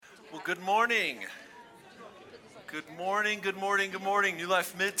good morning. Good morning, good morning, good morning. New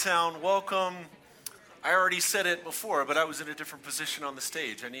Life Midtown, welcome. I already said it before, but I was in a different position on the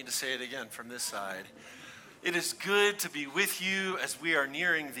stage. I need to say it again from this side. It is good to be with you as we are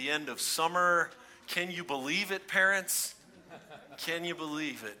nearing the end of summer. Can you believe it, parents? Can you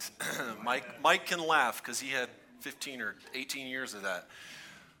believe it? Mike can laugh because he had 15 or 18 years of that.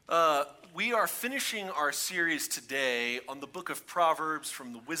 We are finishing our series today on the book of Proverbs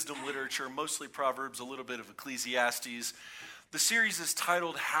from the wisdom literature, mostly Proverbs, a little bit of Ecclesiastes. The series is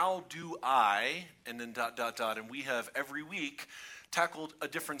titled, How Do I? And then ... And we have every week tackled a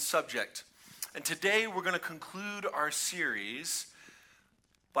different subject. And today we're going to conclude our series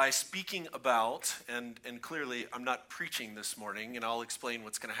by speaking about, and clearly I'm not preaching this morning, and I'll explain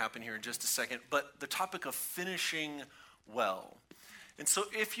what's going to happen here in just a second, but the topic of finishing well. And so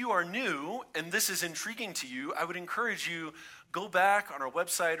if you are new and this is intriguing to you, I would encourage you, go back on our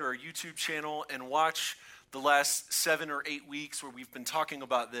website or our YouTube channel and watch the last 7 or 8 weeks where we've been talking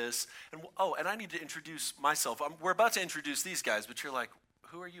about this. And I need to introduce myself. We're about to introduce these guys, but you're like,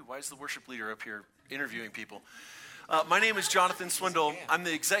 who are you? Why is the worship leader up here interviewing people? My name is Jonathan Swindle. I'm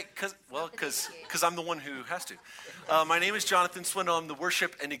the because I'm the one who has to. My name is Jonathan Swindle. I'm the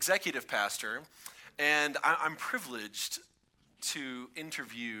worship and executive pastor, and I'm privileged to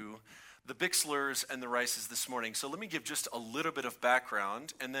interview the Bixlers and the Rices this morning. So let me give just a little bit of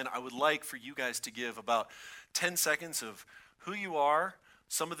background, and then I would like for you guys to give about 10 seconds of who you are,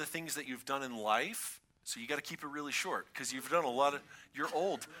 some of the things that you've done in life. So you got to keep it really short because you've done a lot of, you're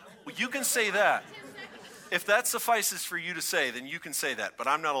old. Well, you can say that. If that suffices for you to say, then you can say that, but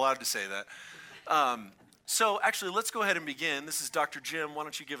I'm not allowed to say that. So actually, let's go ahead and begin. This is Dr. Jim. Why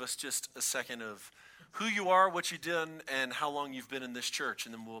don't you give us just a second of who you are, what you've done, and how long you've been in this church,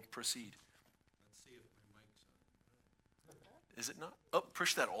 and then we'll proceed. Let's see if my mic's on. Is it not? Oh,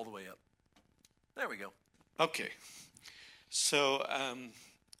 push that all the way up. There we go. Okay. So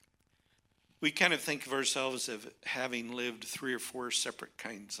we kind of think of ourselves as having lived 3 or 4 separate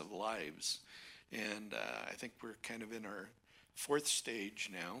kinds of lives. And I think we're kind of in our 4th stage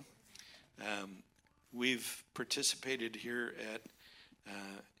now. We've participated here at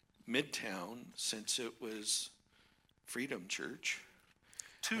Midtown since it was Freedom Church.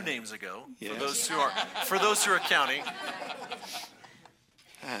 2 names ago, yes. for those who are counting.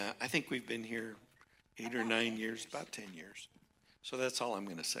 I think we've been here 8 or 9 years, about 10 years. So that's all I'm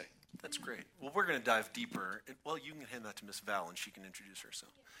going to say. That's great. Well, we're going to dive deeper. Well, you can hand that to Miss Val, and she can introduce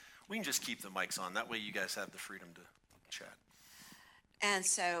herself. We can just keep the mics on. That way you guys have the freedom to chat. And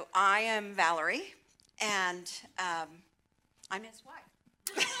so I am Valerie, and I'm his wife.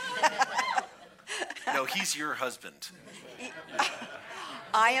 No, he's your husband.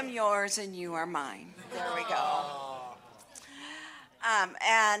 I am yours and you are mine. There we go.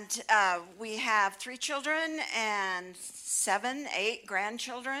 We have 3 children and 7, 8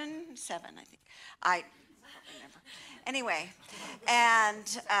 grandchildren. 7, I think. I don't remember. Anyway,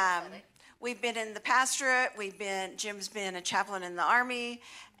 and we've been in the pastorate. Jim's been a chaplain in the Army,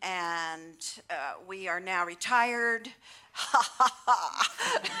 and we are now retired.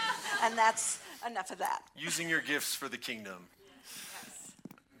 And that's enough of that. Using your gifts for the kingdom. Yes.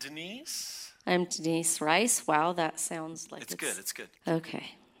 Denise? I'm Denise Rice. Wow, that sounds like it's good. It's good.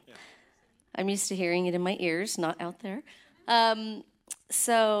 Okay. Yeah. I'm used to hearing it in my ears, not out there.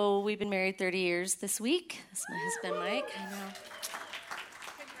 So we've been married 30 years this week. That's my husband, Mike. I know.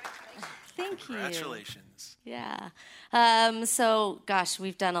 Thank you. Congratulations. Yeah. So, gosh,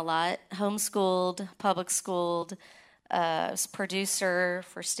 we've done a lot. Homeschooled, public schooled, producer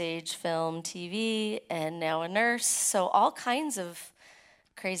for stage, film, TV, and now a nurse. So all kinds of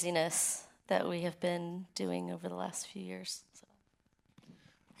craziness that we have been doing over the last few years. So.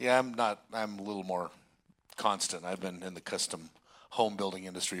 Yeah, I'm a little more constant. I've been in the custom home building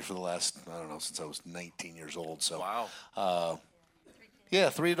industry for the last, since I was 19 years old. So, wow. Yeah,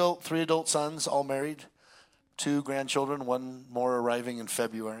 three adult sons, all married, 2 grandchildren, 1 more arriving in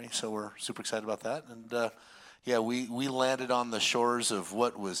February. So we're super excited about that. And yeah, we landed on the shores of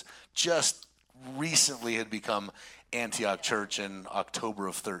what was just recently had become Antioch Church in October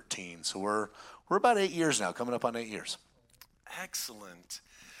of 13. So we're about 8 years now, coming up on 8 years. Excellent.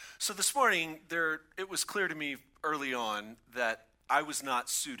 So this morning, it was clear to me early on that I was not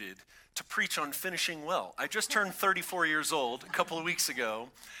suited to preach on finishing well. I just turned 34 years old a couple of weeks ago,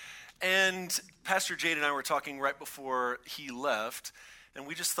 and Pastor Jade and I were talking right before he left, and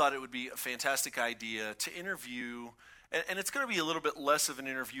we just thought it would be a fantastic idea to interview And it's going to be a little bit less of an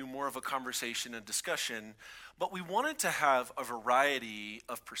interview, more of a conversation and discussion. But we wanted to have a variety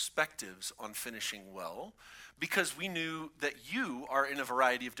of perspectives on finishing well, because we knew that you are in a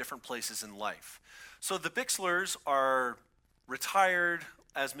variety of different places in life. So the Bixlers are retired,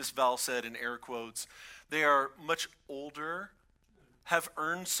 as Miss Val said in air quotes. They are much older, have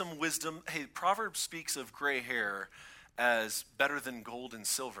earned some wisdom. Hey, Proverbs speaks of gray hair as better than gold and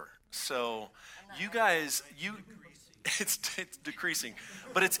silver. So you guys, it's decreasing,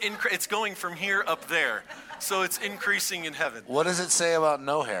 but it's going from here up there. So it's increasing in heaven. What does it say about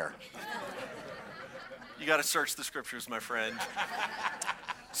no hair? You got to search the scriptures, my friend.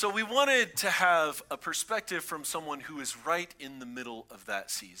 So we wanted to have a perspective from someone who is right in the middle of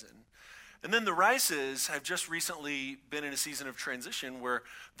that season. And then the Rices have just recently been in a season of transition where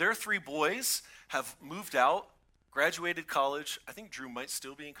their 3 boys have moved out, graduated college. I think Drew might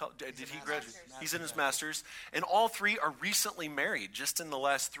still be in college. Did he graduate? He's in his master's. And all 3 are recently married just in the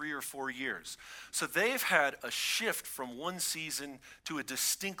last 3 or 4 years. So they've had a shift from one season to a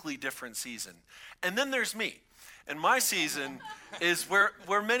distinctly different season. And then there's me. And my season is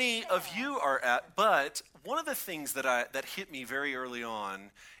where many of you are at. But one of the things that hit me very early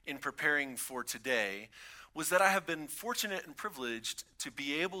on in preparing for today was that I have been fortunate and privileged to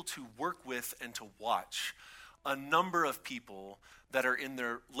be able to work with and to watch a number of people that are in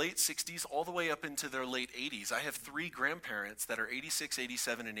their late 60s all the way up into their late 80s. I have 3 grandparents that are 86,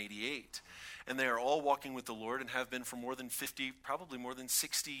 87, and 88. And they are all walking with the Lord and have been for more than 50, probably more than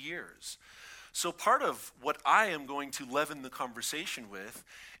 60 years. So part of what I am going to leaven the conversation with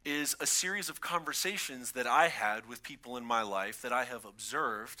is a series of conversations that I had with people in my life that I have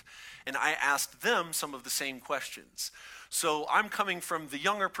observed, and I asked them some of the same questions. So I'm coming from the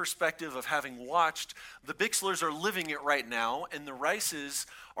younger perspective of having watched. The Bixlers are living it right now, and the Rices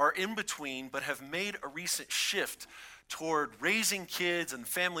are in between, but have made a recent shift toward raising kids and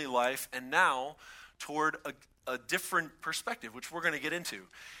family life, and now toward a different perspective, which we're going to get into.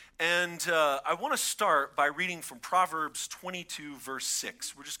 And I want to start by reading from Proverbs 22, verse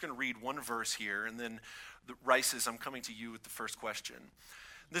 6. We're just going to read one verse here, and then the Rices, I'm coming to you with the first question.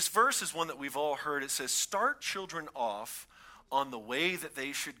 This verse is one that we've all heard. It says, "Start children off on the way that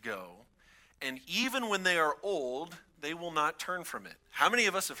they should go, and even when they are old, they will not turn from it." How many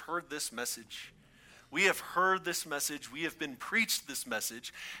of us have heard this message? We have heard this message. We have been preached this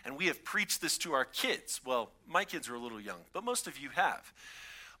message, and we have preached this to our kids. Well, my kids are a little young, but most of you have.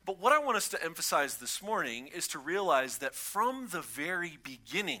 But what I want us to emphasize this morning is to realize that from the very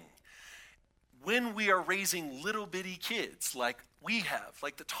beginning, when we are raising little bitty kids like we have,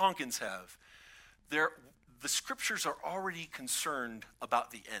 like the Tonkins have, the scriptures are already concerned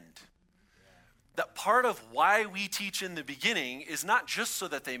about the end. That part of why we teach in the beginning is not just so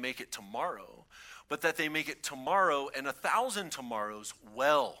that they make it tomorrow, but that they make it tomorrow and 1,000 tomorrows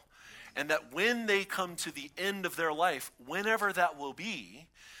well. And that when they come to the end of their life, whenever that will be,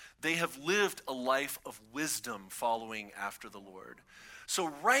 they have lived a life of wisdom following after the Lord. So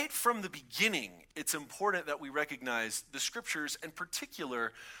right from the beginning, it's important that we recognize the scriptures, in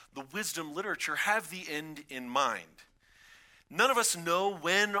particular, the wisdom literature, have the end in mind. None of us know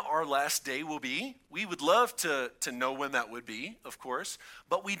when our last day will be. We would love to know when that would be, of course,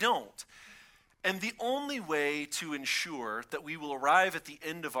 but we don't. And the only way to ensure that we will arrive at the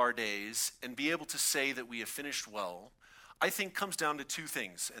end of our days and be able to say that we have finished well, I think comes down to 2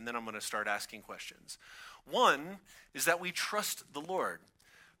 things, and then I'm going to start asking questions. One is that we trust the Lord.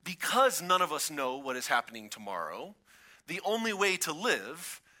 Because none of us know what is happening tomorrow, the only way to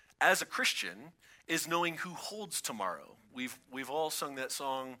live as a Christian is knowing who holds tomorrow. We've all sung that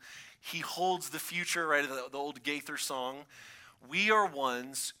song, "He Holds the Future," right? The old Gaither song. We are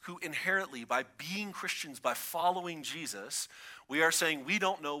ones who inherently, by being Christians, by following Jesus, we are saying we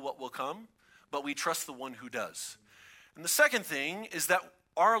don't know what will come, but we trust the one who does. And the second thing is that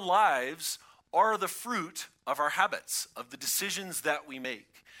our lives are the fruit of our habits, of the decisions that we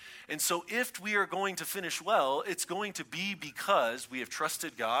make. And so if we are going to finish well, it's going to be because we have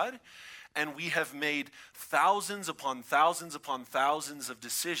trusted God and we have made thousands upon thousands upon thousands of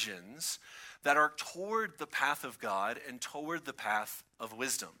decisions that are toward the path of God and toward the path of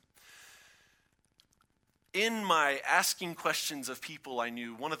wisdom. In my asking questions of people I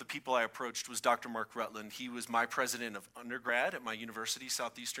knew, one of the people I approached was Dr. Mark Rutland. He was my president of undergrad at my university,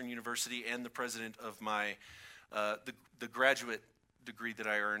 Southeastern University, and the president of my the graduate degree that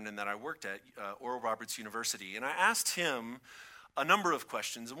I earned and that I worked at, Oral Roberts University. And I asked him a number of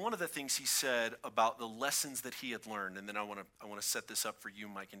questions, and one of the things he said about the lessons that he had learned, and then I want to set this up for you,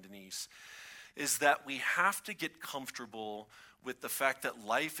 Mike and Denise, is that we have to get comfortable with the fact that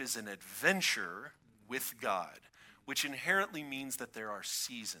life is an adventure with God. which inherently means that there are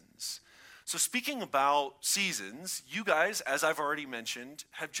seasons. So speaking about seasons, you guys, as I've already mentioned,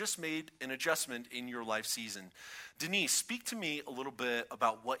 have just made an adjustment in your life season. Denise, speak to me a little bit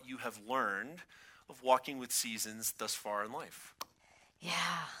about what you have learned of walking with seasons thus far in life. Yeah,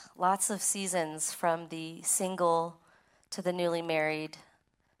 lots of seasons, from the single to the newly married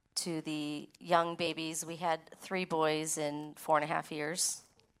to the young babies. We had 3 boys in 4.5 years.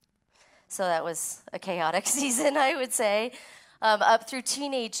 So that was a chaotic season, I would say. Up through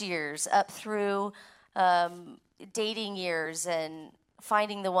teenage years, up through dating years, and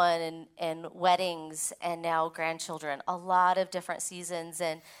finding the one, and weddings, and now grandchildren. A lot of different seasons.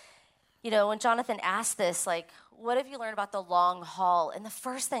 And, when Jonathan asked this, like, what have you learned about the long haul? And the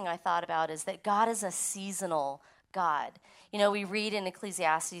first thing I thought about is that God is a seasonal God. We read in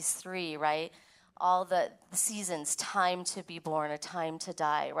Ecclesiastes 3, right? All the seasons, time to be born, a time to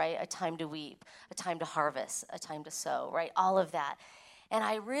die, right? A time to weep, a time to harvest, a time to sow, right? All of that. And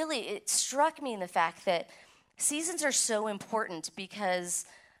it struck me in the fact that seasons are so important because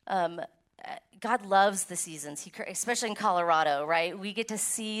God loves the seasons, especially in Colorado, right? We get to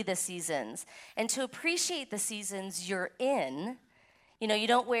see the seasons. And to appreciate the seasons you're in, you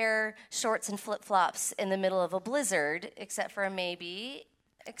don't wear shorts and flip-flops in the middle of a blizzard, except for maybe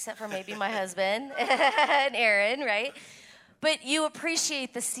my husband and Aaron, right? But you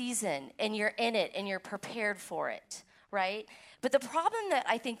appreciate the season, and you're in it, and you're prepared for it, right? But the problem that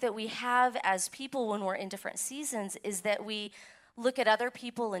I think that we have as people when we're in different seasons is that we look at other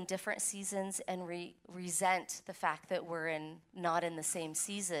people in different seasons and resent the fact that we're not in the same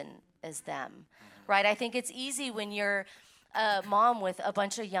season as them, right? I think it's easy when you're a mom with a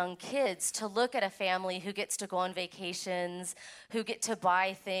bunch of young kids to look at a family who gets to go on vacations, who get to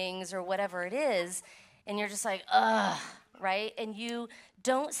buy things or whatever it is, and you're just like, ugh, right? And you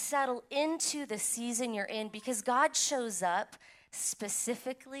don't settle into the season you're in because God shows up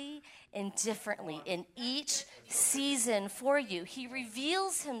specifically and differently in each season for you. He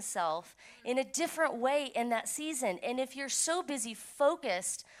reveals himself in a different way in that season. And if you're so busy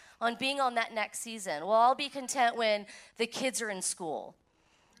focused on being on that next season, well, I'll be content when the kids are in school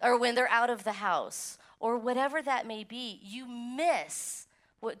or when they're out of the house or whatever that may be, you miss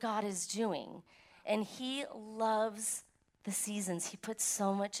what God is doing. And he loves the seasons. He puts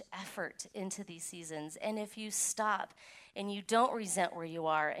so much effort into these seasons. And if you stop and you don't resent where you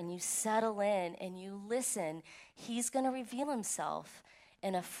are and you settle in and you listen, he's going to reveal himself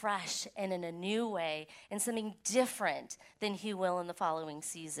in a fresh and in a new way and something different than he will in the following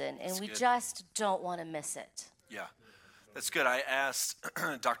season. And we just don't want to miss it. Yeah, that's good. I asked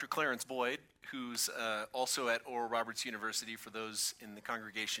Dr. Clarence Boyd, who's also at Oral Roberts University, for those in the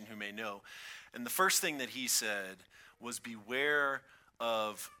congregation who may know. And the first thing that he said was beware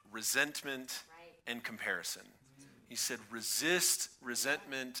of resentment and comparison. He said resist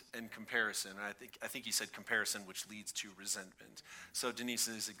resentment and comparison. And I think he said comparison, which leads to resentment. So Denise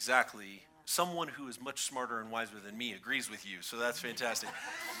is exactly someone who is much smarter and wiser than me agrees with you. So that's fantastic.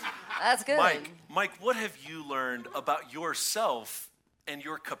 That's good. Mike, what have you learned about yourself and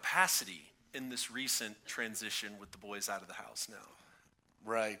your capacity in this recent transition with the boys out of the house now?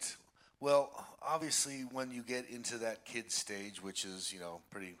 Right. Well, obviously, when you get into that kid stage, which is,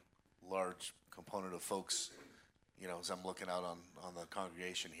 pretty large component of folks, as I'm looking out on the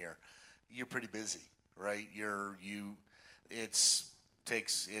congregation here, you're pretty busy, right? It's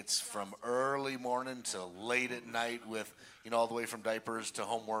from early morning to late at night with, all the way from diapers to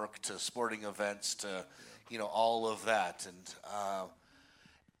homework to sporting events to, all of that. And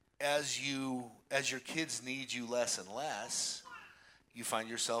as your kids need you less and less, you find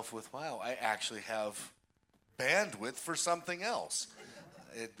yourself with, wow, I actually have bandwidth for something else.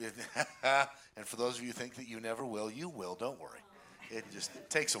 And for those of you who think that you never will, you will, don't worry. It just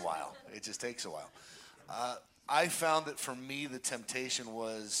takes a while. I found that for me, the temptation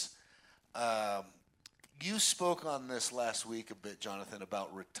was, you spoke on this last week a bit, Jonathan,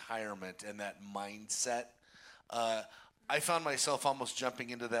 about retirement and that mindset. I found myself almost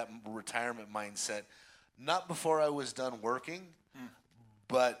jumping into that retirement mindset, not before I was done working,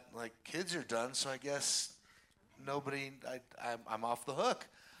 but like kids are done, so I guess I'm off the hook.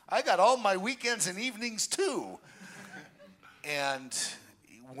 I got all my weekends and evenings too. And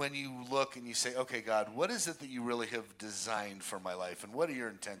when you look and you say, okay, God, what is it that you really have designed for my life? And what are your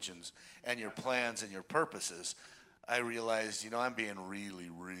intentions and your plans and your purposes? I realized, I'm being really,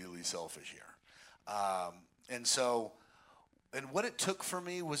 really selfish here. And what it took for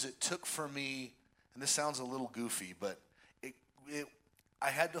me, and this sounds a little goofy, but I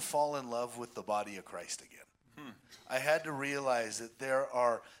had to fall in love with the body of Christ again. I had to realize that there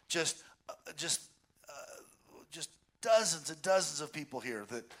are just just dozens and dozens of people here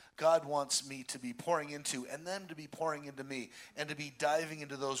that God wants me to be pouring into, and them to be pouring into me, and to be diving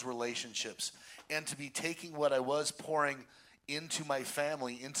into those relationships, and to be taking what I was pouring into my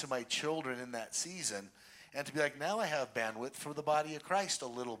family, into my children in that season, and to be like, now I have bandwidth for the body of Christ a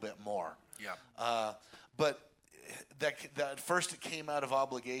little bit more. Yeah. But that at first it came out of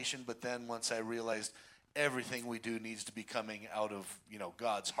obligation, but then once I realized everything we do needs to be coming out of,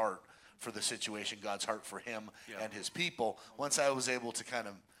 God's heart for the situation, God's heart for him and his people. Once I was able to kind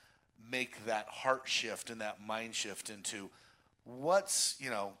of make that heart shift and that mind shift into what's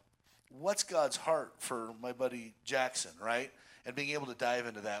God's heart for my buddy Jackson, right? And being able to dive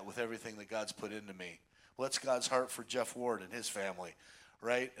into that with everything that God's put into me. What's God's heart for Jeff Ward and his family,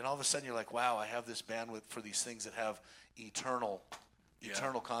 right? And all of a sudden you're like, wow, I have this bandwidth for these things that have eternal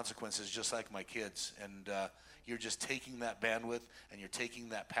consequences, just like my kids. And you're just taking that bandwidth, and you're taking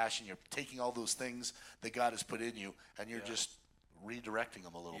that passion, you're taking all those things that God has put in you, and you're just redirecting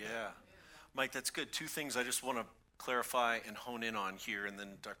them a little bit. Yeah. Mike, that's good. Two things I just want to clarify and hone in on here, and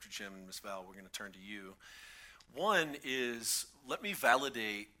then Dr. Jim and Ms. Val, we're going to turn to you. One is, let me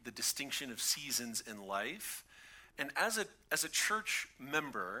validate the distinction of seasons in life. And as a church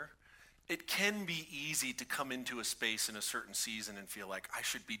member, it can be easy to come into a space in a certain season and feel like I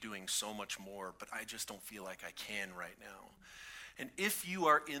should be doing so much more, but I just don't feel like I can right now. And if you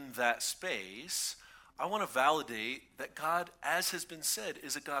are in that space, I want to validate that God, as has been said,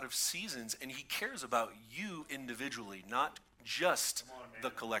 is a God of seasons, and he cares about you individually, not just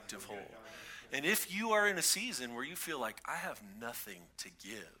the collective whole. And if you are in a season where you feel like I have nothing to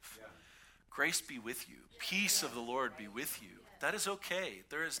give, grace be with you. Peace of the Lord be with you. That is okay.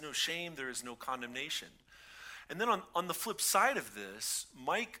 There is no shame. There is no condemnation. And then on the flip side of this,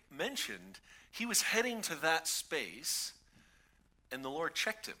 Mike mentioned he was heading to that space, and the Lord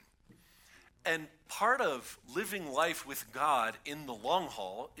checked him. And part of living life with God in the long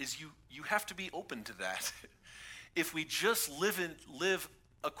haul is you have to be open to that. If we just live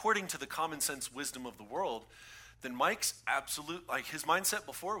according to the common sense wisdom of the world, then Mike's his mindset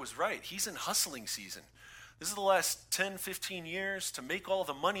before was right. He's in hustling season. This is the last 10, 15 years to make all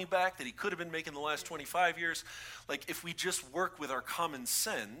the money back that he could have been making the last 25 years. Like, if we just work with our common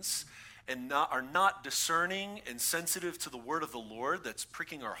sense and are not discerning and sensitive to the word of the Lord that's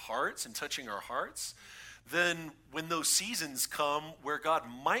pricking our hearts and touching our hearts, then when those seasons come where God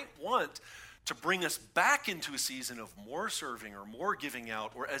might want to bring us back into a season of more serving or more giving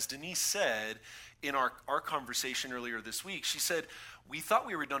out, or as Denise said in our conversation earlier this week, she said, we thought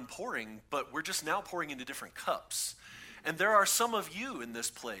we were done pouring, but we're just now pouring into different cups. And there are some of you in this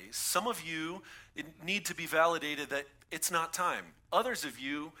place. Some of you need to be validated that it's not time. Others of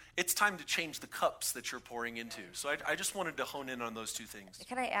you, it's time to change the cups that you're pouring into. So I just wanted to hone in on those two things.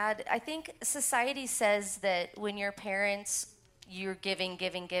 Can I add? I think society says that when you're parents, you're giving,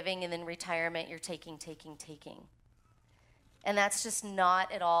 and then retirement, you're taking. And that's just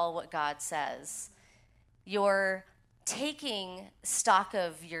not at all what God says. You're taking stock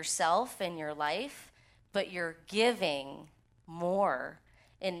of yourself and your life, but you're giving more.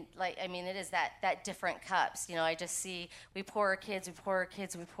 And it is that different cups. I just see we pour our kids,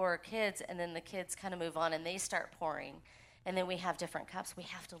 and then the kids kind of move on and they start pouring. And then we have different cups. We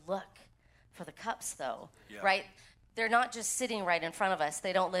have to look for the cups, though, right? They're not just sitting right in front of us.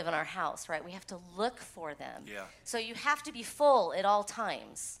 They don't live in our house, right? We have to look for them. Yeah. So you have to be full at all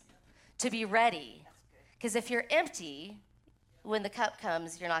times to be ready. Because if you're empty, when the cup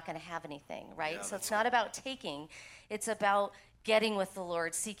comes, you're not going to have anything, right? Yeah, so it's not about taking. It's about getting with the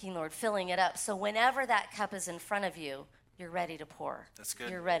Lord, seeking the Lord, filling it up. So whenever that cup is in front of you, you're ready to pour. That's good.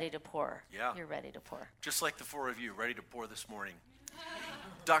 You're ready to pour. Yeah. You're ready to pour. Just like the four of you, ready to pour this morning.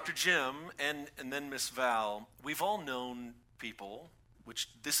 Dr. Jim and then Miss Val, we've all known people, which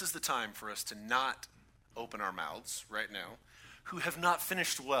this is the time for us to not open our mouths right now, who have not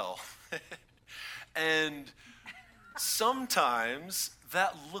finished well. And sometimes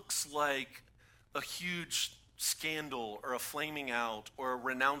that looks like a huge scandal or a flaming out or a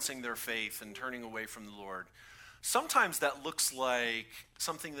renouncing their faith and turning away from the Lord. Sometimes that looks like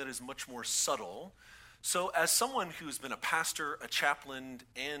something that is much more subtle. So as someone who's been a pastor, a chaplain,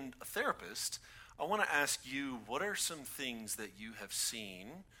 and a therapist, I want to ask you, what are some things that you have seen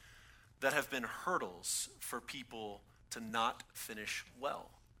that have been hurdles for people to not finish well?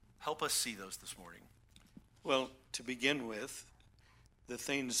 Help us see those this morning. Well, to begin with, the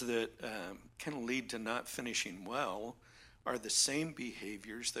things that can lead to not finishing well are the same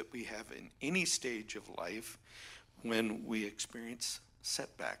behaviors that we have in any stage of life when we experience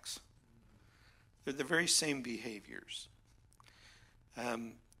setbacks. They're the very same behaviors.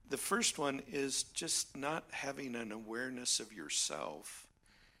 The first one is just not having an awareness of yourself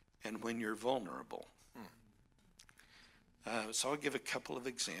and when you're vulnerable. So I'll give a couple of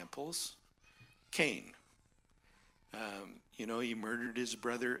examples. Cain, he murdered his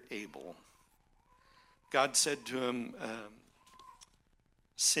brother Abel. God said to him,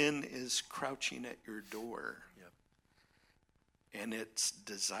 sin is crouching at your door, and its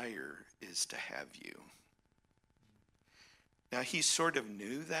desire is to have you. Now, he sort of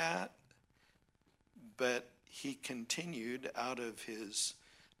knew that, but he continued out of his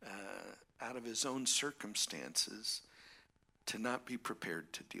own circumstances to not be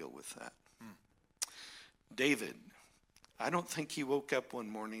prepared to deal with that. David, I don't think he woke up one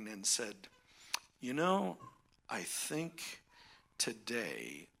morning and said, I think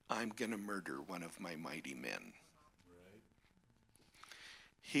today I'm going to murder one of my mighty men.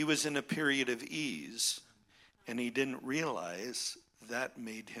 He was in a period of ease, and he didn't realize that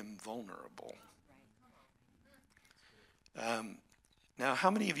made him vulnerable. Now, how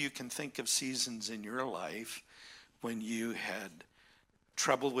many of you can think of seasons in your life when you had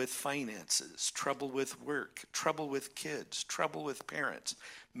trouble with finances, trouble with work, trouble with kids, trouble with parents,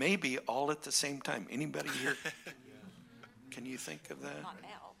 maybe all at the same time? Anybody here? Can you think of that? Not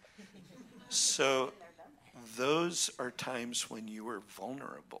now. So those are times when you are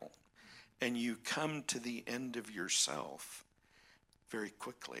vulnerable and you come to the end of yourself very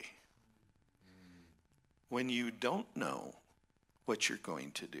quickly. When you don't know what you're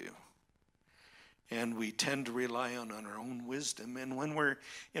going to do. And we tend to rely on our own wisdom. And when we're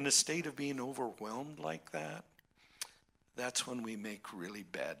in a state of being overwhelmed like that, that's when we make really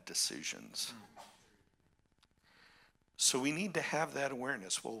bad decisions. So we need to have that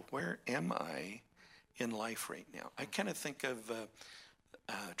awareness. Well, where am I in life right now? I kind of think of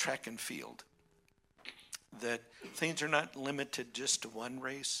track and field. That things are not limited just to one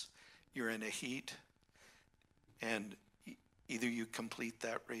race. You're in a heat, and either you complete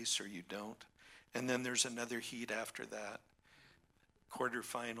that race or you don't. And then there's another heat after that,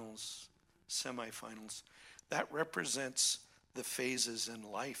 quarterfinals, semifinals. That represents the phases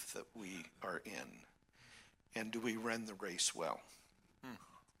in life that we are in. And do we run the race well?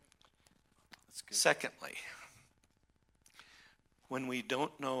 That's good. Secondly, when we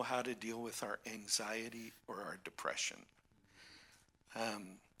don't know how to deal with our anxiety or our depression,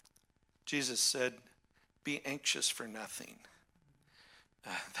 Jesus said, be anxious for nothing.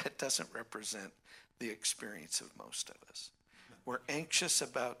 That doesn't represent the experience of most of us. We're anxious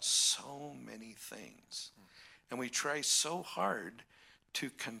about so many things. And we try so hard to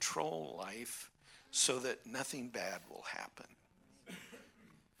control life so that nothing bad will happen.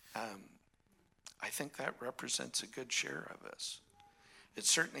 I think that represents a good share of us. It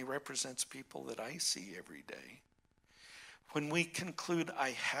certainly represents people that I see every day. When we conclude I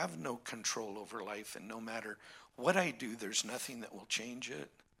have no control over life and no matter what I do, there's nothing that will change it.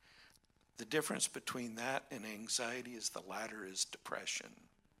 The difference between that and anxiety is the latter is depression.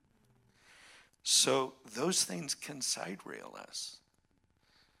 So those things can side rail us.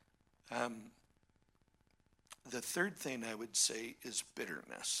 The third thing I would say is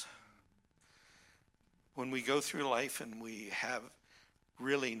bitterness. When we go through life and we have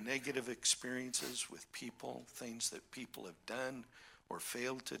really negative experiences with people, things that people have done or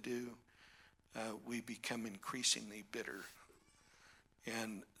failed to do, we become increasingly bitter.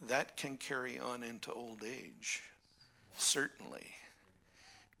 And that can carry on into old age, certainly.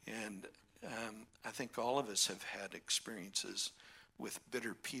 And I think all of us have had experiences with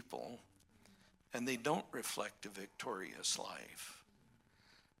bitter people, and they don't reflect a victorious life.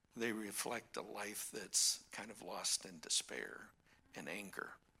 They reflect a life that's kind of lost in despair and anger.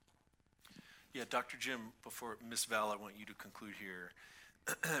 Yeah, Dr. Jim, before Miss Val, I want you to conclude here.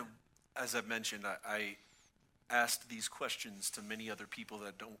 As I've mentioned, I asked these questions to many other people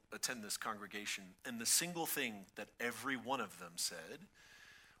that don't attend this congregation, and the single thing that every one of them said,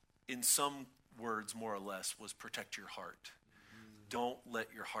 in some words more or less, was protect your heart. Don't let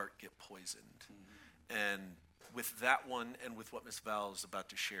your heart get poisoned. And with that one and with what Miss Val is about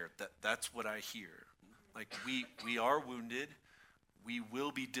to share, that's what I hear. Like we are wounded, we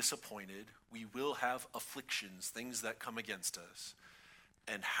will be disappointed, we will have afflictions, things that come against us.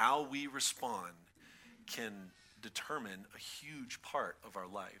 And how we respond can determine a huge part of our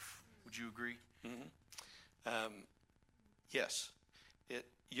life. Would you agree? Yes.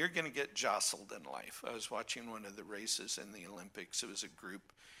 You're going to get jostled in life. I was watching one of the races in the Olympics. It was a group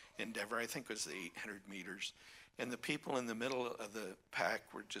endeavor. I think it was the 800 meters. And the people in the middle of the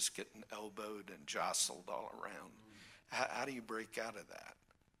pack were just getting elbowed and jostled all around. How do you break out of that?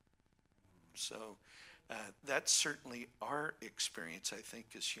 So That's certainly our experience, I think,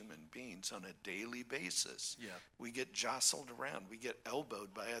 as human beings on a daily basis. Yeah. We get jostled around. We get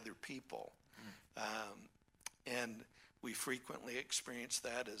elbowed by other people. And we frequently experience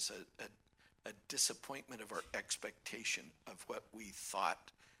that as a disappointment of our expectation of what we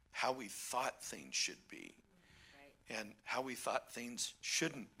thought, how we thought things should be, and how we thought things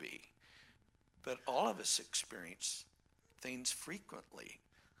shouldn't be. But all of us experience things frequently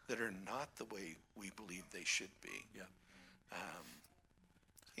that are not the way we believe they should be. Yeah.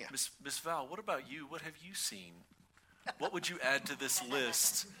 Yeah. Miss Val, what about you? What have you seen? What would you add to this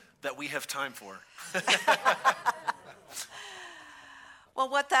list that we have time for? Well,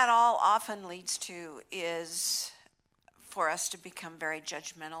 what that all often leads to is for us to become very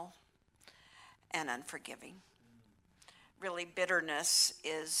judgmental and unforgiving. Really, bitterness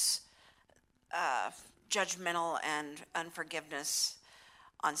is judgmental and unforgiveness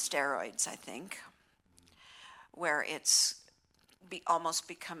on steroids, I think, where it's almost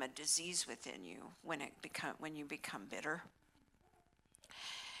become a disease within you when you become bitter.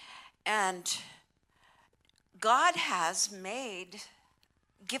 And God has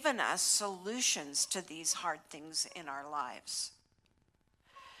given us solutions to these hard things in our lives.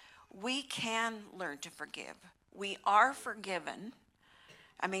 We can learn to forgive. We are forgiven.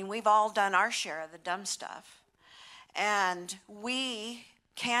 I mean, we've all done our share of the dumb stuff. And we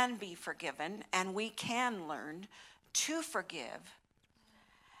can be forgiven, and we can learn to forgive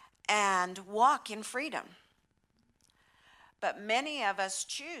and walk in freedom. But many of us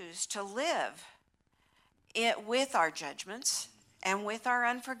choose to live it with our judgments and with our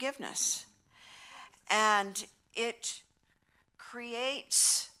unforgiveness. And it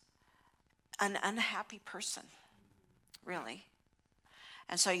creates an unhappy person, really.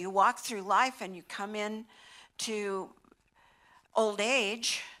 And so you walk through life and you come in to old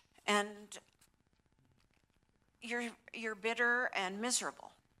age and you're bitter and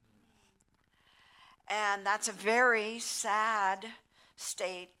miserable. And that's a very sad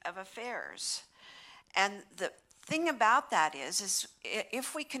state of affairs. And the thing about that is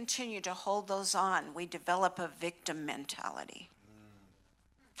if we continue to hold those on, we develop a victim mentality.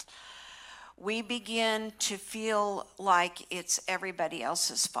 We begin to feel like it's everybody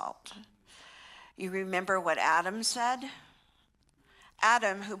else's fault. You remember what Adam said?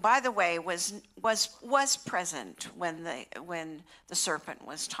 Adam, who, by the way, was present when the serpent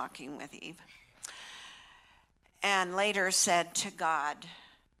was talking with Eve, and later said to God,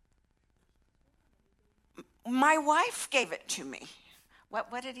 "My wife gave it to me."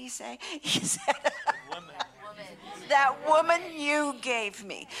 What did he say? He said, "That woman you gave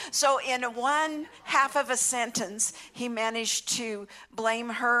me." So in one half of a sentence, he managed to blame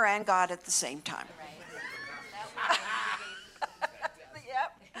her and God at the same time.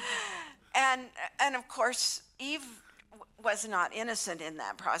 Yep. And of course, Eve was not innocent in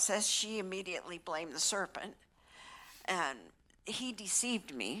that process. She immediately blamed the serpent, and he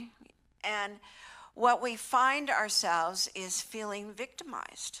deceived me. And what we find ourselves is feeling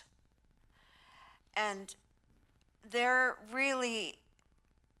victimized. And they're really,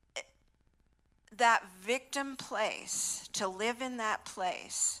 that victim place, to live in that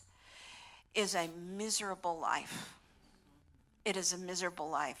place, is a miserable life. It is a miserable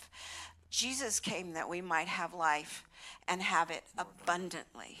life. Jesus came that we might have life and have it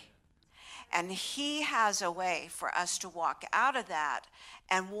abundantly. And he has a way for us to walk out of that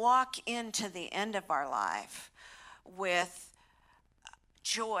and walk into the end of our life with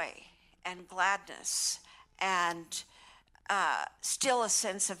joy and gladness and still a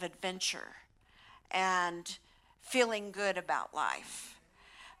sense of adventure and feeling good about life.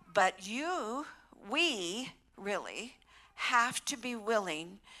 But we really have to be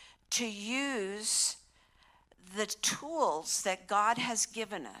willing to use the tools that God has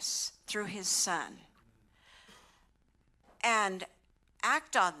given us through his Son and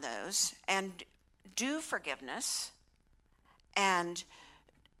act on those and do forgiveness and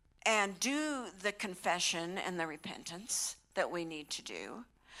do the confession and the repentance that we need to do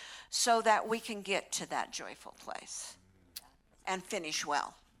so that we can get to that joyful place and finish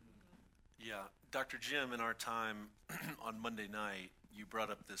well. Yeah, Dr. Jim, in our time on Monday night, you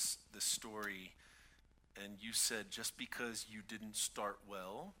brought up this story, and you said just because you didn't start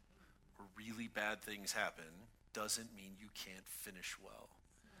well or really bad things happen doesn't mean you can't finish well.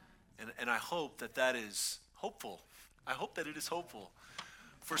 And I hope that is hopeful. I hope that it is hopeful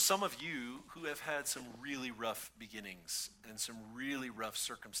for some of you who have had some really rough beginnings and some really rough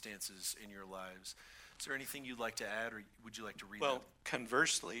circumstances in your lives. Is there anything you'd like to add, or would you like to read? Well,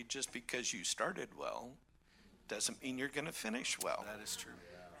 conversely, just because you started well doesn't mean you're going to finish well. That is true.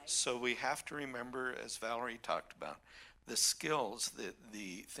 So we have to remember, as Valerie talked about, the skills,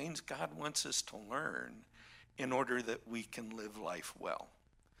 the things God wants us to learn in order that we can live life well.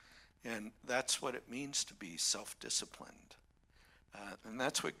 And that's what it means to be self-disciplined. And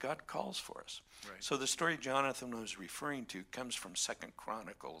that's what God calls for us. Right. So the story Jonathan was referring to comes from 2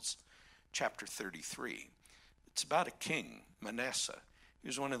 Chronicles chapter 33. It's about a king, Manasseh. He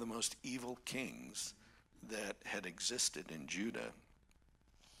was one of the most evil kings that had existed in Judah.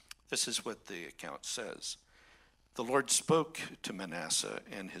 This is what the account says. The Lord spoke to Manasseh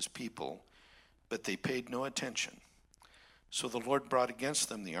and his people, but they paid no attention. So the Lord brought against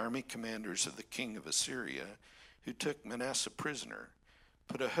them the army commanders of the king of Assyria, who took Manasseh prisoner,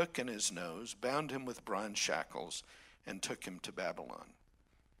 put a hook in his nose, bound him with bronze shackles, and took him to Babylon.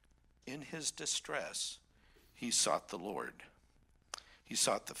 In his distress, he sought the Lord. He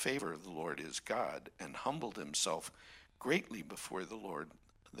sought the favor of the Lord his God, and humbled himself greatly before the Lord,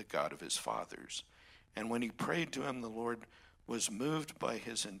 the God of his fathers. And when he prayed to him, the Lord was moved by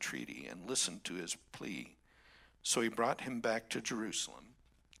his entreaty and listened to his plea. So he brought him back to Jerusalem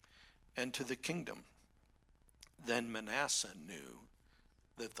and to the kingdom. Then Manasseh knew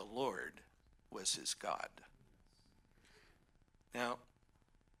that the Lord was his God. Now,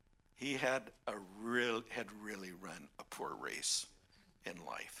 he had really run a poor race in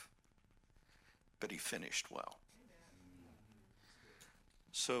life, but he finished well.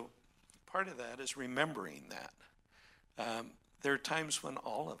 So part of that is remembering that. There are times when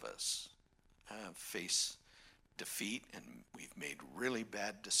all of us face defeat and we've made really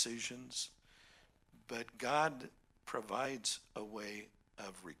bad decisions, but God provides a way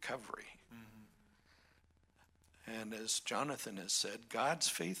of recovery. Mm-hmm. And as Jonathan has said, God's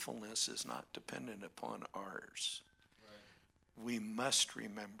faithfulness is not dependent upon ours. Right. We must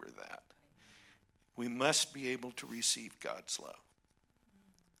remember that. We must be able to receive God's love.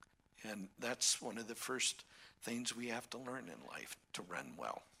 And that's one of the first things we have to learn in life, to run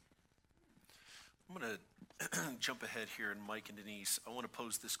well. I'm going to jump ahead here, and Mike and Denise, I want to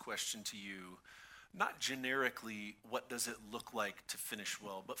pose this question to you. Not generically, what does it look like to finish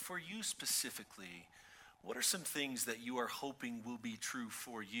well, but for you specifically, what are some things that you are hoping will be true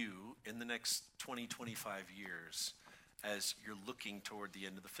for you in the next 20, 25 years as you're looking toward the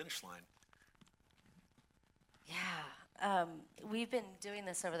end of the finish line? Yeah, we've been doing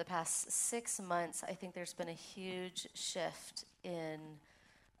this over the past 6 months. I think there's been a huge shift in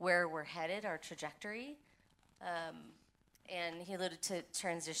where we're headed, our trajectory. And he alluded to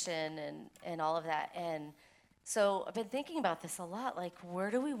transition and all of that. And so I've been thinking about this a lot, like, where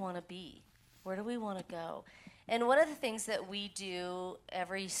do we want to be? Where do we want to go? And one of the things that we do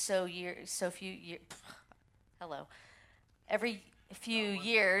every few years,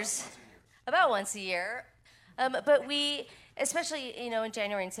 about once a year, but we, especially, in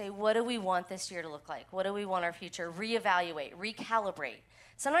January, and say, what do we want this year to look like? What do we want our future? Reevaluate, recalibrate.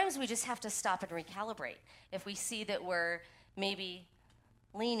 Sometimes we just have to stop and recalibrate. If we see that we're maybe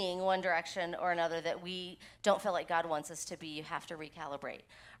leaning one direction or another that we don't feel like God wants us to be, you have to recalibrate,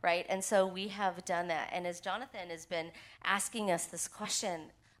 right? And so we have done that. And as Jonathan has been asking us this question,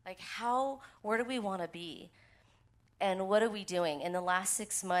 like, where do we want to be? And what are we doing? In the last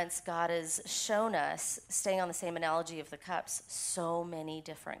 6 months, God has shown us, staying on the same analogy of the cups, so many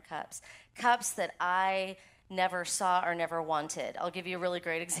different cups. Cups that I never saw or never wanted. I'll give you a really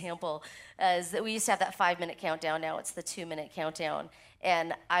great example. Is that we used to have that 5-minute countdown. Now it's the 2-minute countdown.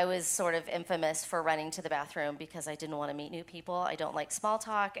 And I was sort of infamous for running to the bathroom because I didn't want to meet new people. I don't like small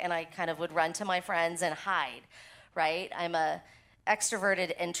talk, and I kind of would run to my friends and hide, right? I'm a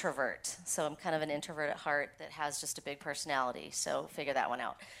extroverted introvert. So I'm kind of an introvert at heart that has just a big personality. So figure that one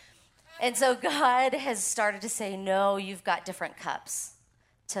out. And so God has started to say, no, you've got different cups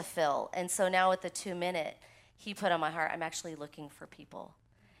to fill. And so now with the 2-minute, he put on my heart, I'm actually looking for people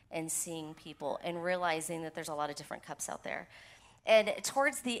and seeing people and realizing that there's a lot of different cups out there. And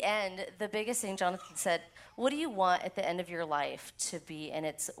towards the end, the biggest thing Jonathan said, what do you want at the end of your life to be? And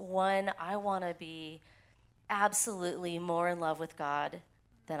it's, one, I want to be absolutely more in love with God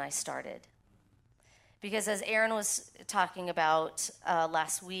than I started. Because as Aaron was talking about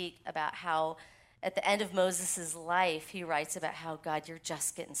last week, about how at the end of Moses' life, he writes about how, God, you're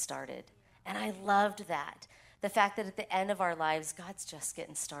just getting started. And I loved that. The fact that at the end of our lives, God's just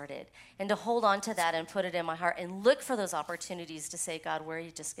getting started. And to hold on to that and put it in my heart and look for those opportunities to say, God, where are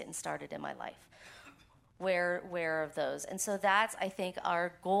you just getting started in my life? Where are those? And so that's, I think,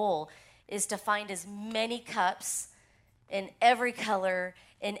 our goal is to find as many cups in every color,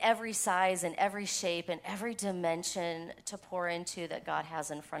 in every size, in every shape, in every dimension to pour into that God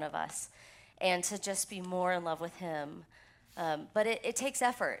has in front of us. And to just be more in love with him But it takes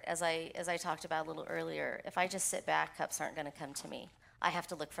effort, as I talked about a little earlier. If I just sit back, cups aren't going to come to me. I have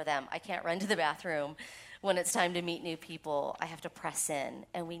to look for them. I can't run to the bathroom when it's time to meet new people. I have to press in,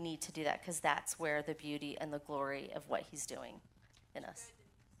 and we need to do that because that's where the beauty and the glory of what he's doing in us.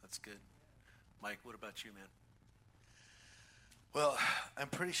 That's good. Mike, what about you, man? Well, I'm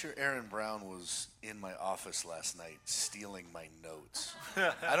pretty sure Aaron Brown was in my office last night stealing my notes.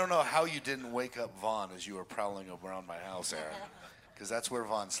 I don't know how you didn't wake up Vaughn as you were prowling around my house, Aaron, because that's where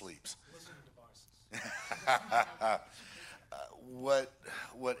Vaughn sleeps.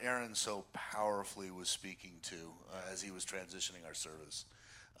 What Aaron so powerfully was speaking to as he was transitioning our service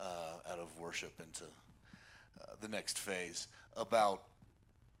out of worship into the next phase about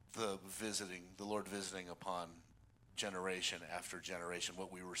the Lord visiting upon generation after generation,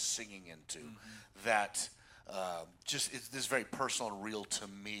 what we were singing into, that this is very personal and real to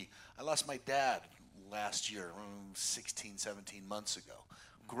me. I lost my dad last year, 16, 17 months ago.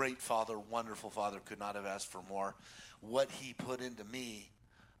 Great father, wonderful father, could not have asked for more. What he put into me,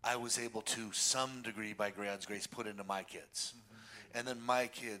 I was able to some degree by God's grace put into my kids. And then my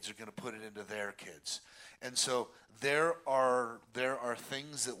kids are going to put it into their kids. And so there are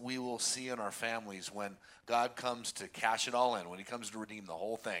things that we will see in our families when God comes to cash it all in, when he comes to redeem the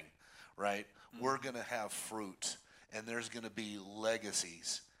whole thing, right? We're going to have fruit, and there's going to be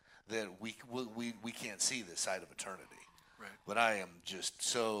legacies that we can't see this side of eternity. Right. But I am just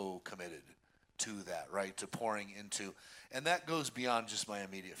so committed to that, right? To pouring into, and that goes beyond just my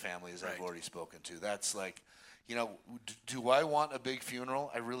immediate family, as I've already spoken to. That's like, do I want a big funeral?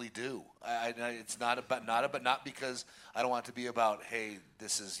 I really do. It's not because I don't want it to be about, hey,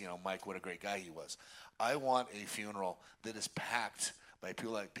 this is, Mike, what a great guy he was. I want a funeral that is packed by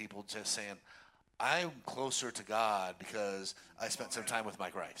people just saying, I'm closer to God because I spent some time with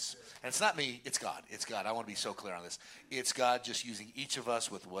Mike Rice. And it's not me, it's God. It's God. I want to be so clear on this. It's God just using each of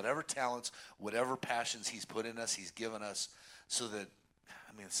us with whatever talents, whatever passions he's put in us, he's given us, so that,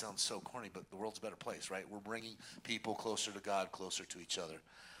 it sounds so corny, but the world's a better place, right? We're bringing people closer to God, closer to each other.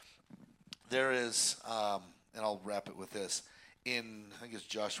 There is, and I'll wrap it with this, I think it's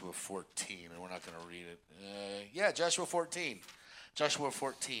Joshua 14, and we're not going to read it. Joshua 14. Joshua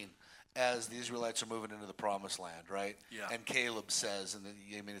 14. As the Israelites are moving into the promised land, right? Yeah. And Caleb says,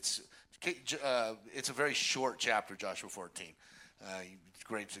 it's a very short chapter, Joshua 14. It's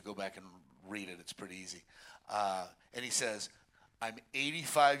great to go back and read it. It's pretty easy. And he says, I'm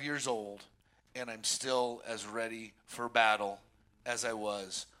 85 years old, and I'm still as ready for battle as I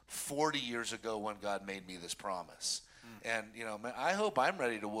was 40 years ago when God made me this promise. And, I hope I'm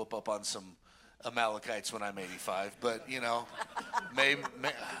ready to whoop up on some Amalekites when I'm 85, but maybe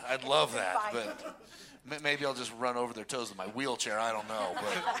I'd love that. But maybe I'll just run over their toes with my wheelchair. I don't know,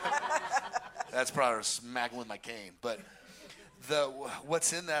 but that's probably smacking with my cane. But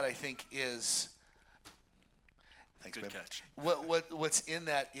what's in that, I think, is thanks, good babe. catch. What's in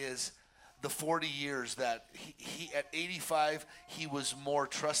that is the 40 years that he at 85, he was more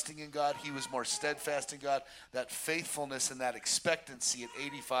trusting in God. He was more steadfast in God. That faithfulness and that expectancy at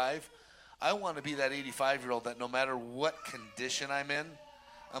 85. I want to be that 85-year-old that no matter what condition I'm in,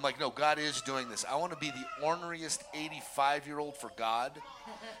 I'm like, no, God is doing this. I want to be the orneriest 85-year-old for God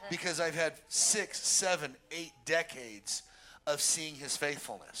because I've had 6, 7, 8 decades of seeing his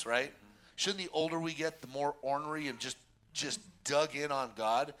faithfulness, right? Shouldn't the older we get, the more ornery and just dug in on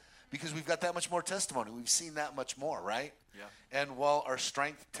God? Because we've got that much more testimony. We've seen that much more, right? Yeah. And while our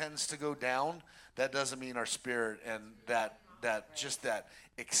strength tends to go down, that doesn't mean our spirit and that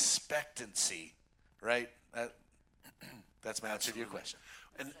expectancy, right? That's my answer to your question.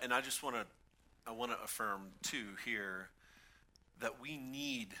 And I just want to affirm too here that we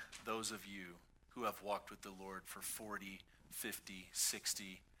need those of you who have walked with the Lord for 40, 50,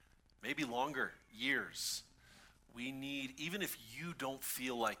 60, maybe longer years. We need, even if you don't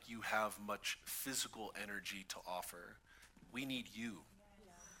feel like you have much physical energy to offer, we need you.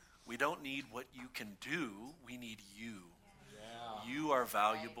 We don't need what you can do, we need you. You are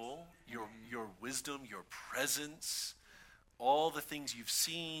valuable. Your wisdom, your presence, all the things you've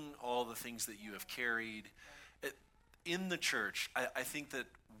seen, all the things that you have carried. In the church, I think that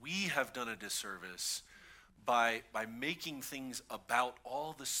we have done a disservice by making things about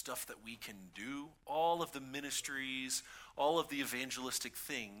all the stuff that we can do, all of the ministries, all of the evangelistic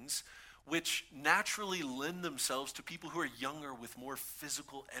things, which naturally lend themselves to people who are younger with more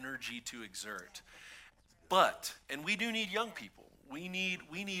physical energy to exert. But, and we do need young people. We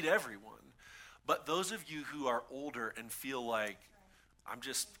need everyone. But those of you who are older and feel like,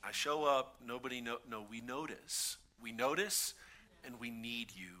 I show up, nobody we notice. We notice, and we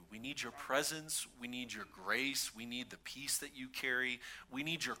need you. We need your presence. We need your grace. We need the peace that you carry. We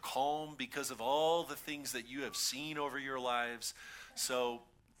need your calm because of all the things that you have seen over your lives. So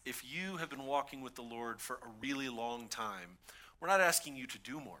if you have been walking with the Lord for a really long time, we're not asking you to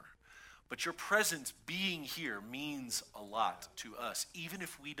do more, but your presence being here means a lot to us, even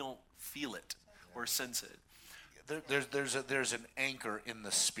if we don't feel it or sense it. There's an anchor in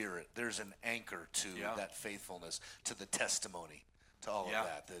the spirit. There's an anchor to that faithfulness, to the testimony, to all of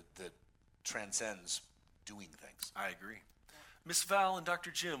that transcends doing things. I agree. Miss Val and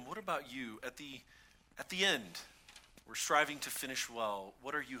Dr. Jim, what about you? At the end, we're striving to finish well.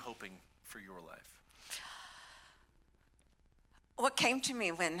 What are you hoping for your life? What came to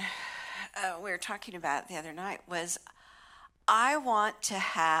me when we were talking about it the other night was I want to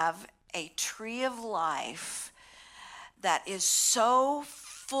have a tree of life that is so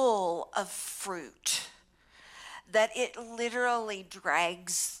full of fruit that it literally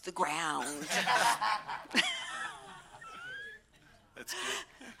drags the ground. That's good.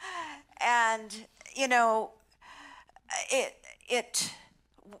 And,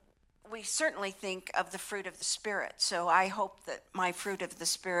 we certainly think of the fruit of the Spirit. So I hope that my fruit of the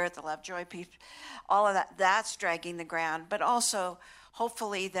Spirit, the love, joy, peace, all of that's dragging the ground, but also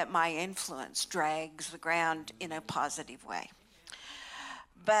hopefully that my influence drags the ground in a positive way.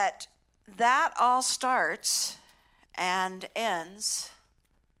 But that all starts and ends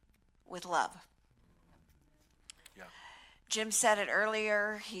with love. Yeah. Jim said it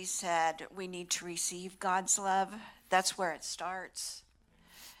earlier. He said we need to receive God's love. That's where it starts.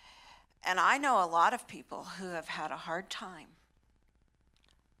 And I know a lot of people who have had a hard time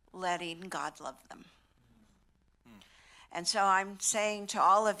letting God love them. And so I'm saying to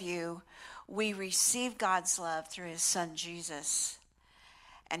all of you, we receive God's love through his son Jesus,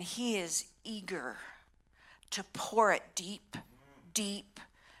 and he is eager to pour it deep, deep,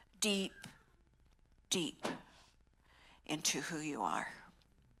 deep, deep into who you are.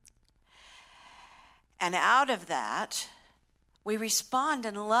 And out of that, we respond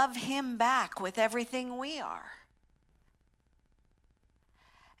and love him back with everything we are.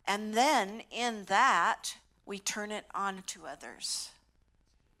 And then in that, we turn it on to others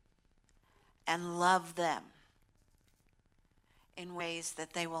and love them in ways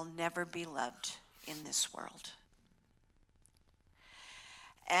that they will never be loved in this world.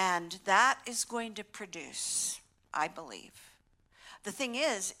 And that is going to produce, I believe. The thing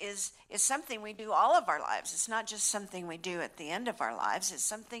is something we do all of our lives. It's not just something we do at the end of our lives. It's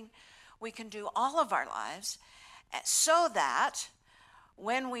something we can do all of our lives so that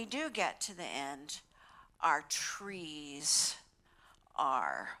when we do get to the end, our trees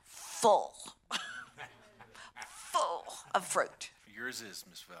are full of fruit. Yours is,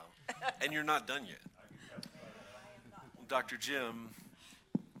 Miss Val. And you're not done yet. Well, Dr. Jim,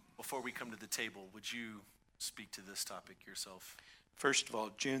 before we come to the table, would you speak to this topic yourself? First of all,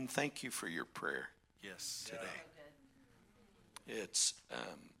 June, thank you for your prayer Yes. today. It's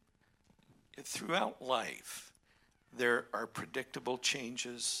throughout life, there are predictable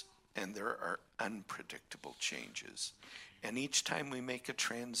changes and there are unpredictable changes. And each time we make a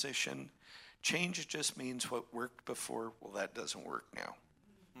transition, change just means what worked before, well, that doesn't work now.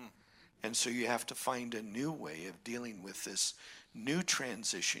 And so you have to find a new way of dealing with this new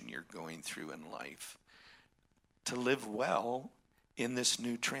transition you're going through in life to live well in this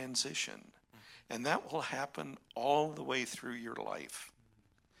new transition. And that will happen all the way through your life.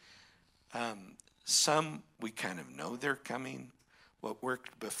 Some, we kind of know they're coming. What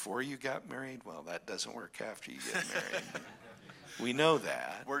worked before you got married, well, that doesn't work after you get married. We know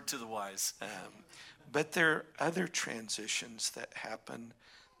that. Word to the wise. But there are other transitions that happen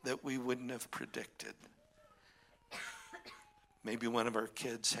that we wouldn't have predicted. Maybe one of our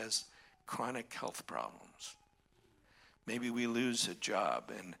kids has chronic health problems. Maybe we lose a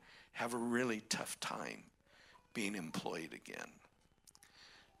job and have a really tough time being employed again.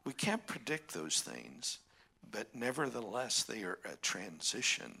 We can't predict those things, but nevertheless, they are a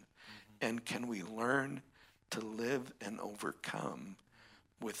transition. And can we learn to live and overcome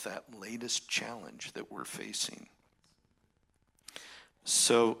with that latest challenge that we're facing?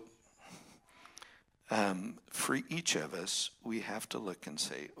 So, for each of us, we have to look and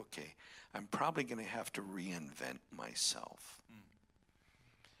say, okay, I'm probably going to have to reinvent myself.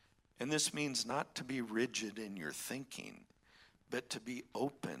 And this means not to be rigid in your thinking, but to be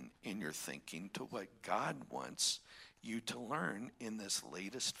open in your thinking to what God wants you to learn in this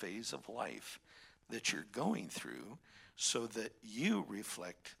latest phase of life that you're going through so that you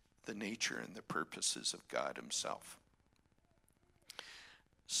reflect the nature and the purposes of God himself.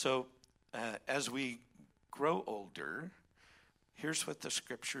 So as we grow older, here's what the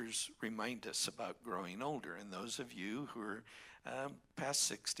scriptures remind us about growing older. And those of you who are past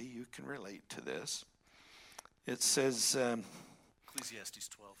 60, you can relate to this. It says, Ecclesiastes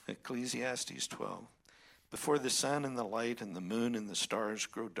 12. Ecclesiastes 12, before the sun and the light and the moon and the stars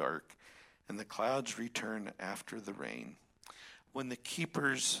grow dark, and the clouds return after the rain, when the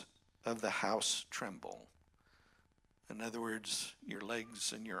keepers of the house tremble. In other words, your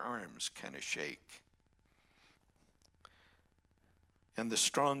legs and your arms kind of shake. And the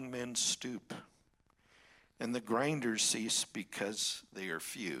strong men stoop, and the grinders cease because they are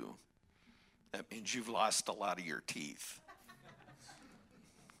few. That means you've lost a lot of your teeth.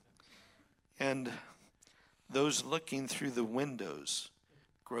 And those looking through the windows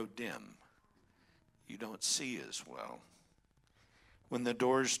grow dim. You don't see as well. When the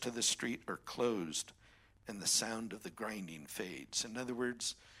doors to the street are closed and the sound of the grinding fades. In other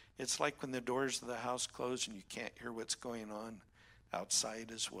words, it's like when the doors of the house close and you can't hear what's going on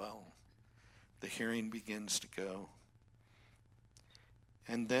outside as well. The hearing begins to go.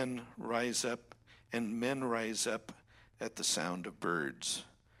 And then men rise up at the sound of birds,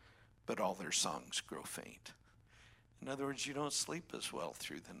 but all their songs grow faint. In other words, you don't sleep as well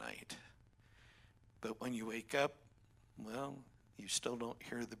through the night. But when you wake up, well, you still don't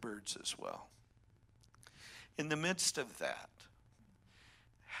hear the birds as well. In the midst of that,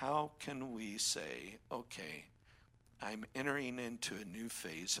 how can we say, okay, I'm entering into a new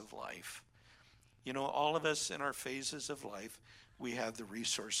phase of life? You know, all of us in our phases of life, we have the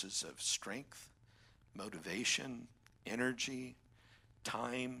resources of strength, motivation, energy,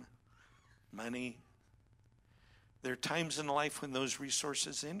 time, money. There are times in life when those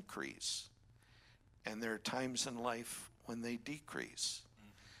resources increase, and there are times in life when they decrease.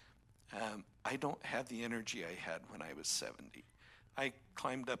 I don't have the energy I had when I was 70. I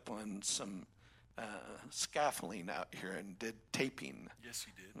climbed up on some scaffolding out here and did taping. Yes,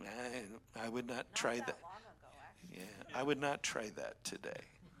 you did. I would not try that. Yeah, I would not try that today.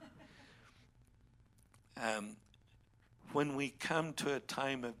 When we come to a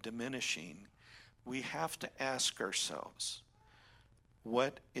time of diminishing, we have to ask ourselves,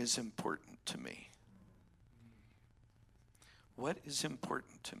 what is important to me? What is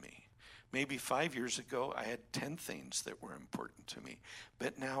important to me? Maybe 5 years ago, I had 10 things that were important to me,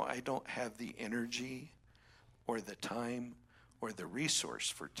 but now I don't have the energy or the time or the resource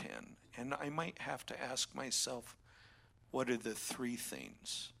for 10. And I might have to ask myself, what are the 3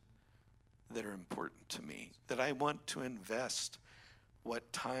 things that are important to me, that I want to invest?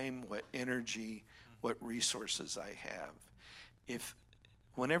 What time, what energy, what resources I have?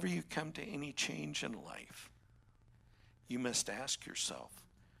 Whenever you come to any change in life, you must ask yourself,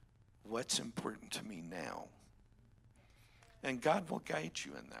 what's important to me now? And God will guide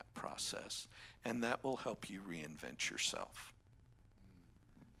you in that process, and that will help you reinvent yourself.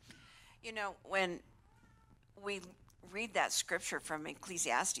 You know, when we read that scripture from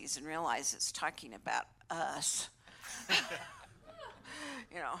Ecclesiastes and realize it's talking about us,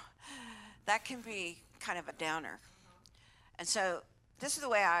 you know, that can be kind of a downer. And so this is the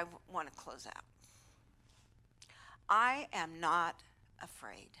way I want to close out. I am not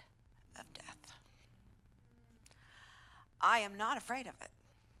afraid of death. I am not afraid of it.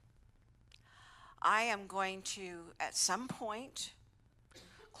 I am going to, at some point,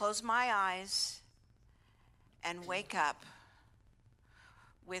 close my eyes and wake up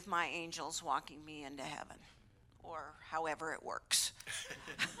with my angels walking me into heaven, or however it works.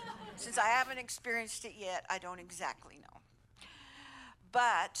 Since I haven't experienced it yet, I don't exactly know.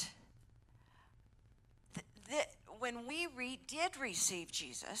 But when we did receive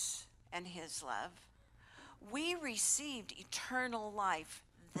Jesus and his love, we received eternal life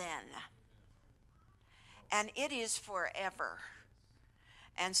then. And it is forever.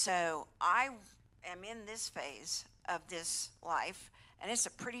 And so I am in this phase of this life, and it's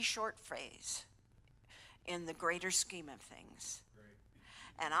a pretty short phase in the greater scheme of things.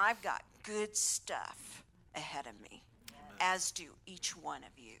 And I've got good stuff ahead of me, as do each one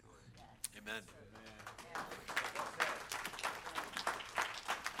of you. Amen.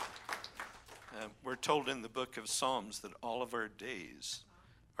 We're told in the book of Psalms that all of our days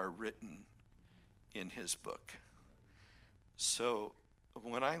are written in his book. So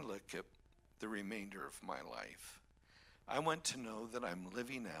when I look at the remainder of my life, I want to know that I'm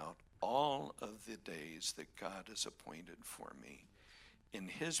living out all of the days that God has appointed for me in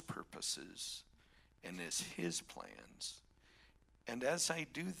his purposes and as his plans. And as I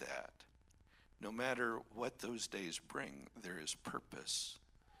do that, no matter what those days bring, there is purpose.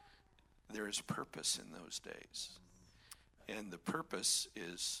 There is purpose in those days. And the purpose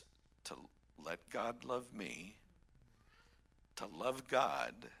is to let God love me, to love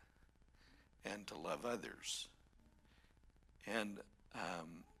God and to love others. And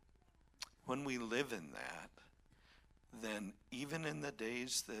when we live in that, then even in the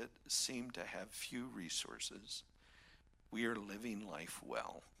days that seem to have few resources, we are living life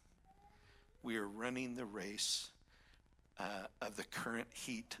well. We are running the race of the current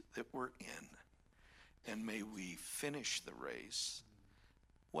heat that we're in. And may we finish the race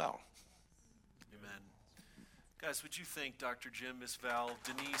well. Amen. Guys, would you thank Dr. Jim, Miss Val,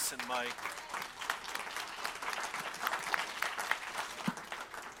 Denise, and Mike?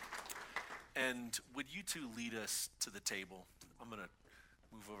 And would you two lead us to the table? I'm going to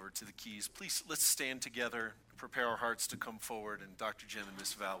move over to the keys. Please, let's stand together, prepare our hearts to come forward, and Dr. Jim and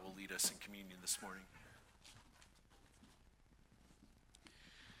Miss Val will lead us in communion this morning.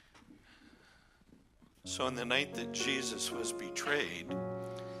 So on the night that Jesus was betrayed,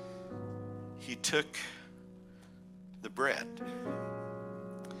 he took the bread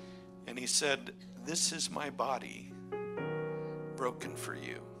and he said, "This is my body broken for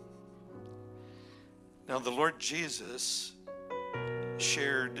you." Now the Lord Jesus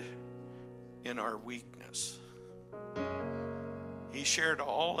shared in our weakness. He shared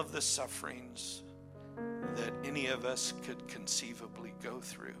all of the sufferings that any of us could conceivably go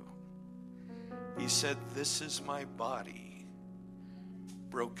through. He said, "This is my body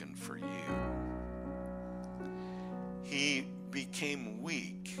broken for you." He became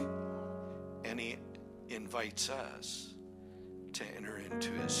weak, and he invites us to enter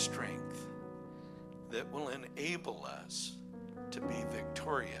into his strength that will enable us to be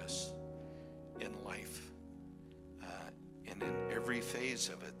victorious in life and in every phase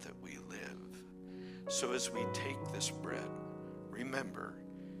of it that we live. So as we take this bread, remember,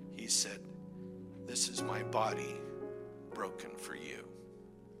 he said, "This is my body broken for you."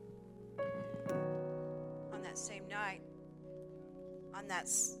 On that same night,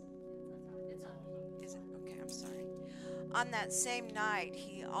 is it? Okay, I'm sorry. On that same night,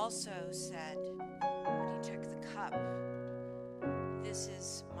 he also said, when he took the cup, "This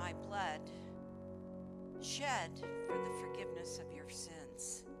is my blood shed for the forgiveness of your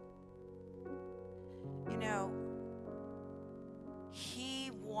sins." You know,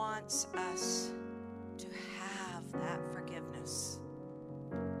 he wants us to have that forgiveness.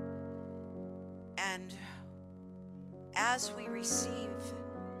 And as we receive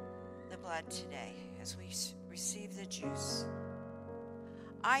the blood today, as we receive the juice,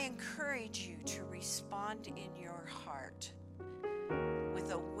 I encourage you to respond in your heart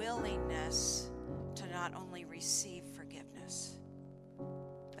with a willingness to not only receive forgiveness,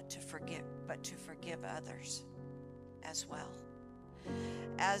 but to forgive others as well.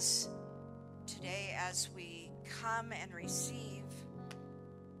 As today, as we come and receive,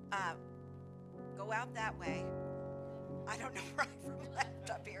 go out that way. I don't know right from left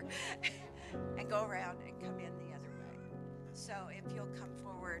up here. And go around and come in the other way. So if you'll come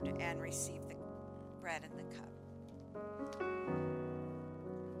forward and receive the bread and the cup.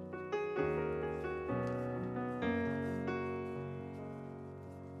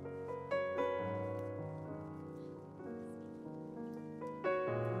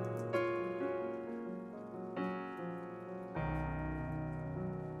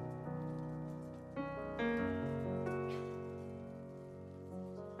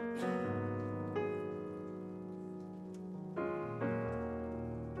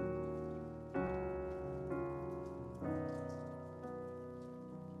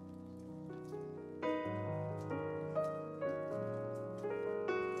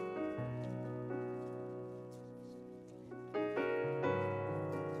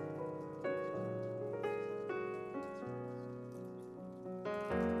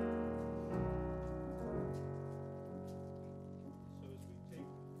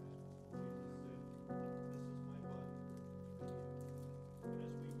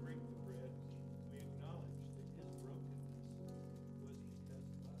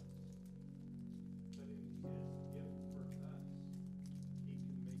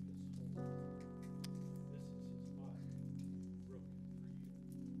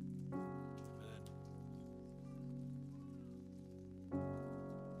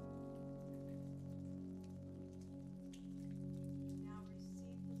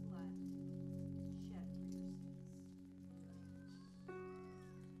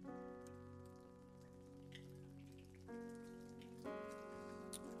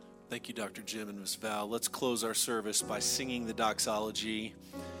 Thank you, Dr. Jim and Ms. Val. Let's close our service by singing the doxology,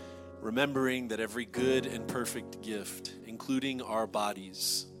 remembering that every good and perfect gift, including our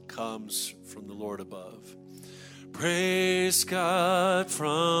bodies, comes from the Lord above. Praise God,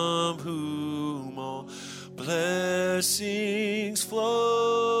 from whom all blessings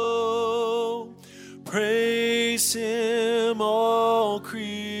flow. Praise him, all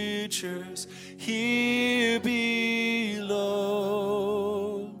creatures here below.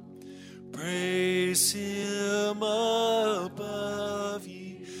 Praise him above,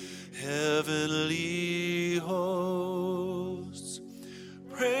 ye heavenly hosts.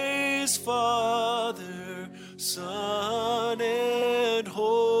 Praise Father, Son, and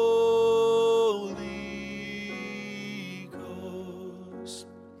Holy Ghost.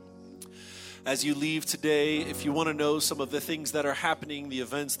 As you leave today, if you want to know some of the things that are happening, the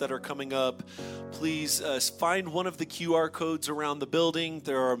events that are coming up, please find one of the QR codes around the building.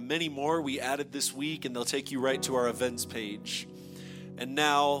 There are many more we added this week, and they'll take you right to our events page. And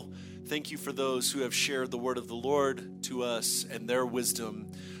now, thank you for those who have shared the word of the Lord to us and their wisdom.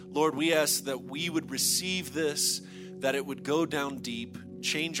 Lord, we ask that we would receive this, that it would go down deep,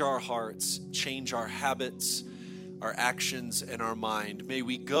 change our hearts, change our habits, our actions, and our mind. May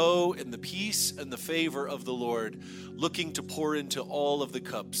we go in the peace and the favor of the Lord, looking to pour into all of the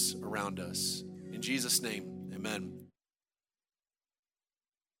cups around us. In Jesus' name, amen.